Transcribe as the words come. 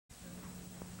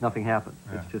nothing happens.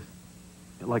 It's just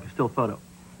like a still photo.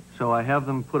 So I have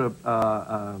them put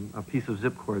a piece of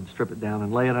zip cord, strip it down,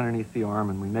 and lay it underneath the arm,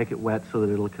 and we make it wet so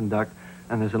that it'll conduct.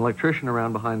 And there's an electrician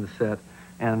around behind the set,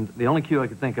 and the only cue I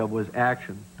could think of was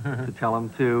action, to tell him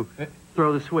to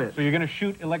throw the switch. So you're going to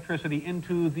shoot electricity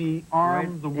into the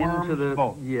arm, the worms,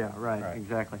 both? Yeah, right,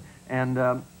 exactly.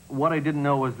 And what I didn't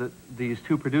know was that these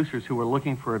two producers who were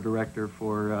looking for a director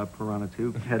for Piranha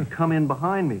 2 had come in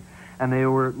behind me, and they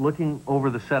were looking over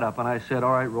the setup, and I said,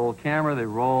 all right, roll camera. They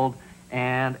rolled,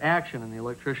 and action, and the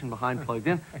electrician behind plugged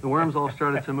in. The worms all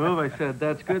started to move. I said,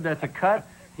 that's good, that's a cut.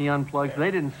 He unplugs.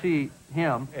 They didn't see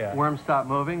him. Worms stopped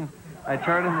moving. I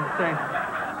turned him and saying,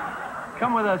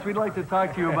 come with us, we'd like to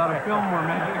talk to you about a film we're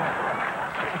making.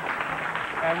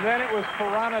 And then it was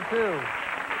Piranha 2.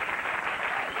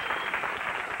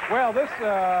 Well,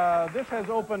 this has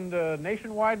opened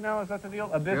nationwide now, is that the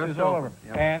deal? Abyss is all over.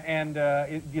 Yep. And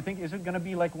do you think, is it going to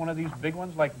be like one of these big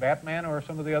ones, like Batman or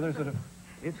some of the others that have...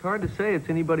 It's hard to say. It's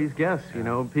anybody's guess. You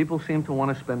know, people seem to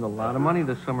want to spend a lot of money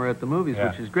this summer at the movies,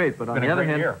 which is great. But on the other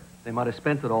hand, they might have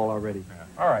spent it all already.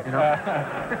 All right. You know?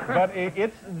 But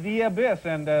it's The Abyss,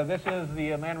 and this is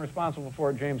the man responsible for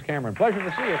it, James Cameron. Pleasure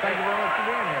to see you. Thank you very much for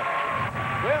being here.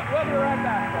 We'll be right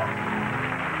back, folks.